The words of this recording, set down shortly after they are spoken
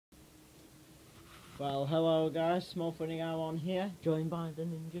Well, hello guys, Small Funny Guy on here, joined by the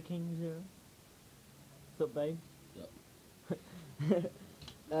Ninja King Zero. What's up, babe?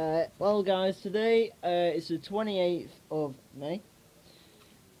 Yep. Well guys, today it's the 28th of May,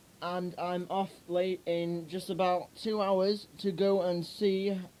 and I'm off late in just about 2 hours to go and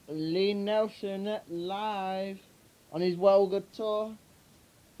see Lee Nelson live on his Well Good tour.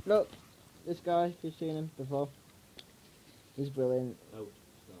 Look, this guy, if you've seen him before, he's brilliant. Oh,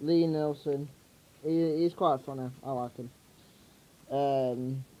 Lee Nelson. He's quite funny. I like him.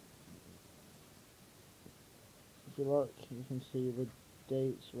 If you look, you can see the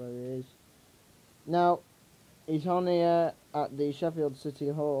dates where he is. Now, he's on here at the Sheffield City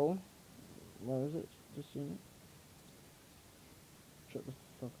Hall. Where is it? Just seen it. Shut the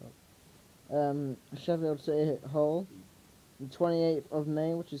fuck up. Sheffield City Hall. The 28th of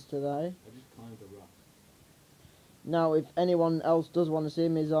May, which is today. I just climbed a rock. Now, if anyone else does want to see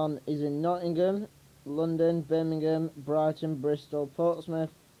him, he's in Nottingham, London, Birmingham, Brighton, Bristol, Portsmouth,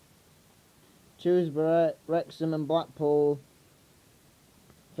 Shrewsbury, Wrexham, and Blackpool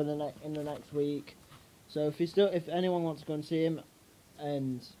for in the next week. So if anyone wants to go and see him,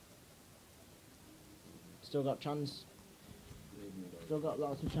 and still got chance, still got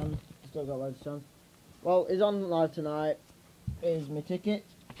lots of chance, still got loads of chance. Well, he's on live tonight. Here's my ticket.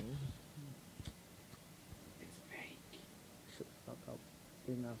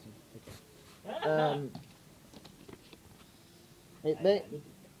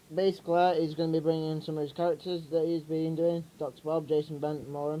 Basically, he's going to be bringing in some of his characters that he's been doing. Dr. Bob, Jason Bent, and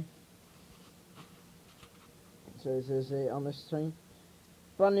Moran. So this is it on this stream.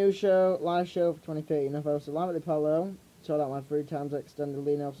 Brand new show, live show for 2013. I've hosted live at the Apollo. Sold out my 3 times extended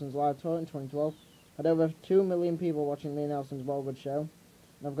Lee Nelson's live tour in 2012. Had over 2 million people watching Lee Nelson's Well Good show.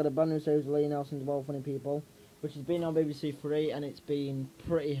 And I've got a brand new series of Lee Nelson's Well Funny People, which has been on BBC Three, and it's been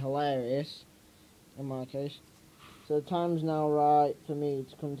pretty hilarious, in my case. So the time's now right for me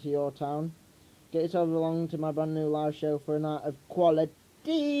to come to your town. Get yourself along to my brand new live show for a night of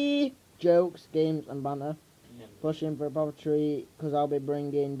quality jokes, games and banter. Pushing for a proper treat, because I'll be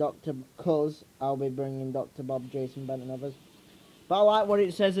bringing Dr. Bob, Jason Bent and others. But I like what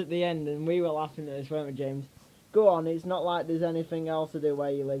it says at the end, and we were laughing at this, weren't we, James? Go on, it's not like there's anything else to do where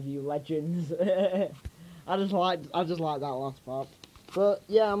you live, you legends. I just like that last part. But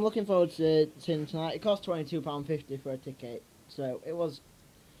yeah, I'm looking forward to seeing tonight. It cost £22.50 for a ticket, so it's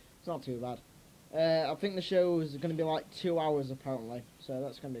not too bad. I think the show is going to be like 2 hours apparently, so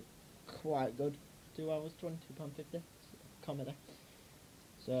that's going to be quite good. 2 hours, £22.50, comedy.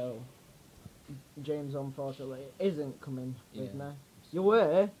 So James unfortunately isn't coming with me. You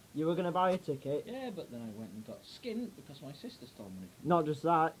were going to buy a ticket. Yeah, but then I went and got skint because my sister stole money from me. Not just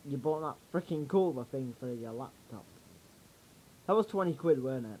that, you bought that freaking cooler thing for your laptop. That was 20 quid,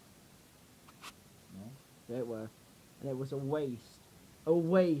 weren't it? No. It were. And it was a waste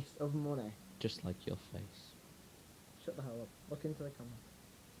of money. Just like your face. Shut the hell up. Look into the camera.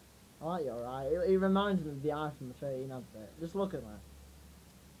 I like you, alright. It reminds me of the iPhone 13 advert. Just look at that.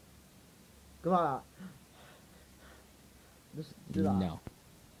 Go like that. Just do that. No.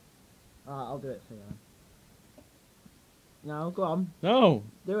 Alright, I'll do it for you then. No, go on. No!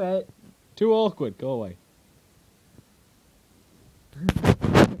 Do it. Too awkward, go away.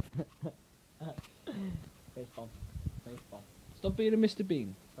 Face bomb. Stop being a Mr.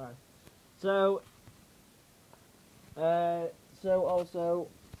 Bean. Right. So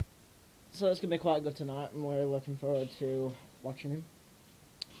it's gonna be quite good tonight, and we're looking forward to watching him.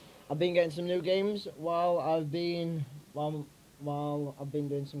 I've been getting some new games while I've been doing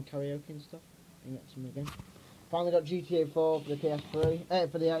some karaoke and stuff. And get some new games. Finally got GTA 4 for the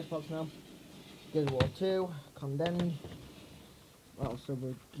PS3, for the Xbox now. Gears of War 2, Condemned. What else have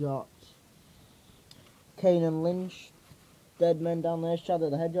we got? Kane and Lynch, Dead Men Down There, Shadow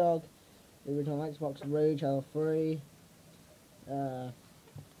the Hedgehog, the original Xbox, Rage, Halo 3.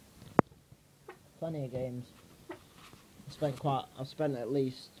 Plenty of games. I've spent at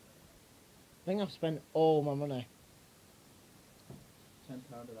least, I think I've spent all my money. £10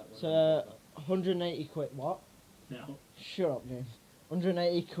 of that one. So 180 quid. What? No. Shut up, James.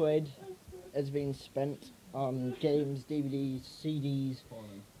 180 quid has been spent on games, DVDs, CDs,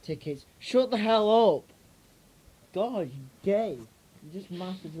 tickets. Shut the hell up! God, you're gay. You're just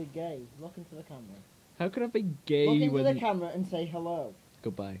massively gay. Look into the camera. How could I be gay Look into when... the camera and say hello.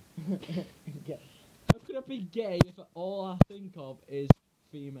 Goodbye. Yeah. How could I be gay if all I think of is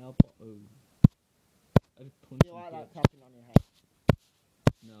female... Oh. I just punched You him like for that it. tapping on your head?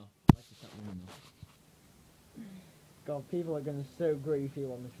 No. I like to tap my enough. God, people are going to so grief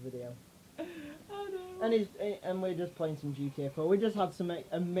you on this video. I know. and we're just playing some GTA 4. We just had some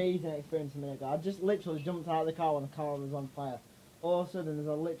amazing experience a minute ago. I just literally jumped out of the car when the car was on fire. All of a sudden, I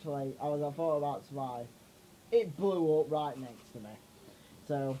thought about to survive. It blew up right next to me.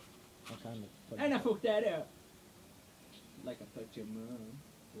 So, I kind of. And I fucked that up. Like I fucked your mom.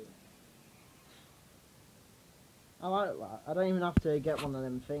 I like that. I don't even have to get one of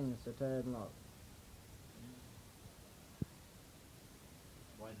them things to turn lock.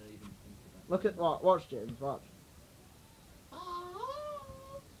 Why not even think about Look at what? Watch, James. Watch.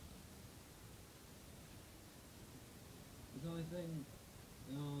 The only thing,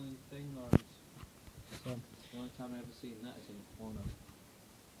 Lawrence. So. The only time I've ever seen that is in a porno.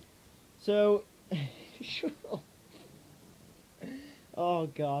 So, shut up. Oh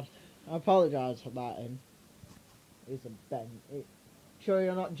God, I apologise for that. He's a Ben. Sure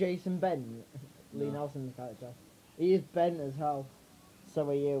you're not Jason Ben, Lee No. Nelson's character. He is Ben as hell. So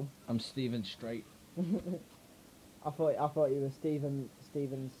are you. I'm Steven Straight. I thought you were Steven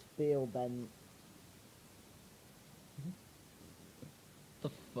Steele Ben. The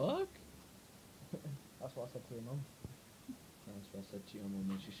fuck? That's what I said to your mum. That's what I said to your mum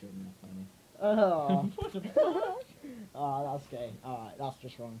when she showed me a funny. Oh. Oh, that's gay. Alright, that's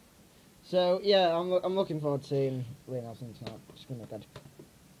just wrong. So, yeah, I'm looking forward to seeing Lee Nelson tonight. It's gonna be good.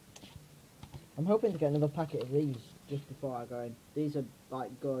 I'm hoping to get another packet of these just before I go in. These are,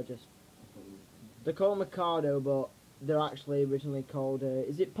 like, gorgeous. They're called Mikado, but they're actually originally called,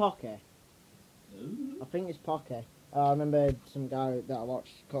 is it Poke? I think it's Poke. I remember some guy that I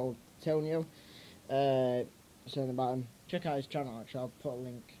watched called Tonio saying about him. Check out his channel, actually. I'll put a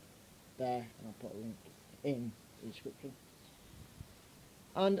link there, and I'll put a link in the description.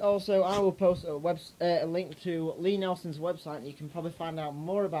 And also, I will post a link to Lee Nelson's website, and you can probably find out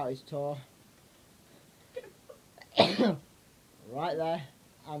more about his tour. Right there,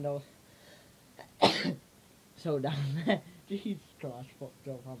 and also so down there. Jesus Christ, fucked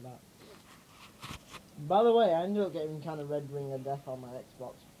up on that. By the way, I ended up getting kind of Red Ring of Death on my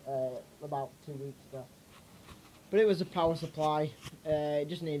Xbox about 2 weeks ago. But it was a power supply. It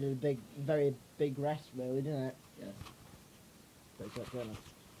just needed a very big rest, really, didn't it? Yeah. Pretty quick, didn't it?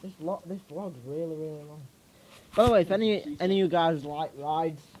 This vlog's really long. By the way, if any of you guys like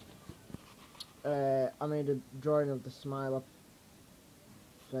rides, I made a drawing of the Smiler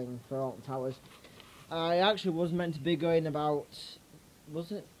thing for Alton Towers. I actually was meant to be going about.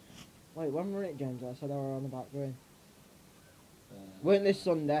 Was it? Wait, when were it, James? I said I were on about going. Weren't this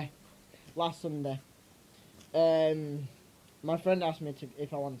Sunday? Last Sunday. My friend asked me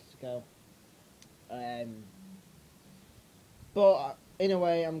if I wanted to go. But in a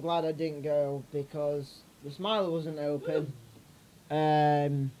way, I'm glad I didn't go because the Smiler wasn't open. Yeah,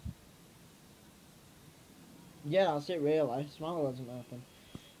 that's it really. Smiler wasn't open.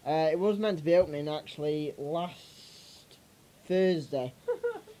 It was meant to be opening actually last Thursday.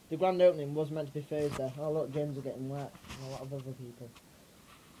 The grand opening was meant to be Thursday. Oh look, James are getting wet. And a lot of other people.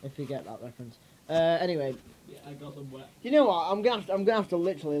 If you get that reference. Anyway. Yeah, I got them wet. You know what? I'm gonna have to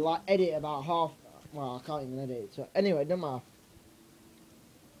literally like edit about half. Well, I can't even edit it. So anyway, don't matter.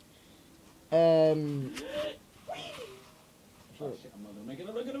 Oh shit, I'm not gonna make it.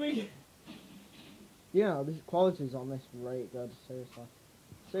 I'm not gonna make it. You know, the quality's on this really good. Seriously.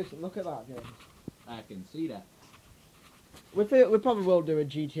 Seriously, look at that, James. I can see that. We probably will do a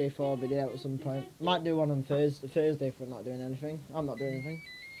GTA 4 video at some point. Might do one on Thursday if we're not doing anything. I'm not doing anything.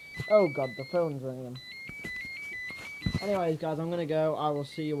 Oh god, the phone's ringing. Anyways, guys, I'm gonna go. I will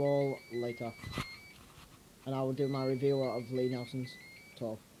see you all later. And I will do my review of Lee Nelson's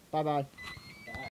tour. Bye bye.